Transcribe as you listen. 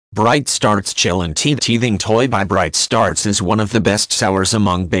Bright Starts Chill and Teethe Teething Toy by Bright Starts is one of the best sellers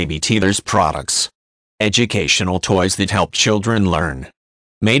among baby teethers products. Educational toys that help children learn.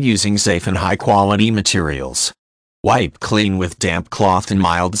 Made using safe and high-quality materials. Wipe clean with damp cloth and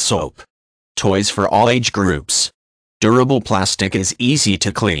mild soap. Toys for all age groups. Durable plastic is easy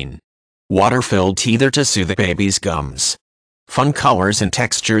to clean. Water-filled teether to soothe baby's gums. Fun colors and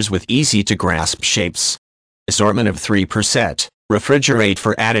textures with easy-to-grasp shapes. Assortment of 3%. Refrigerate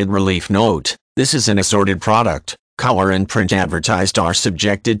for added relief. Note: this is an assorted product. Color and print advertised are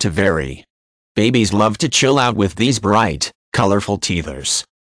subjected to vary. Babies love to chill out with these bright, colorful teethers.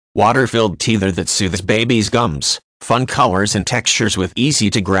 Water-filled teether that soothes baby's gums. Fun colors and textures with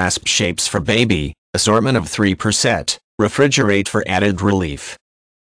easy-to-grasp shapes for baby. Assortment of 3%. Refrigerate for added relief.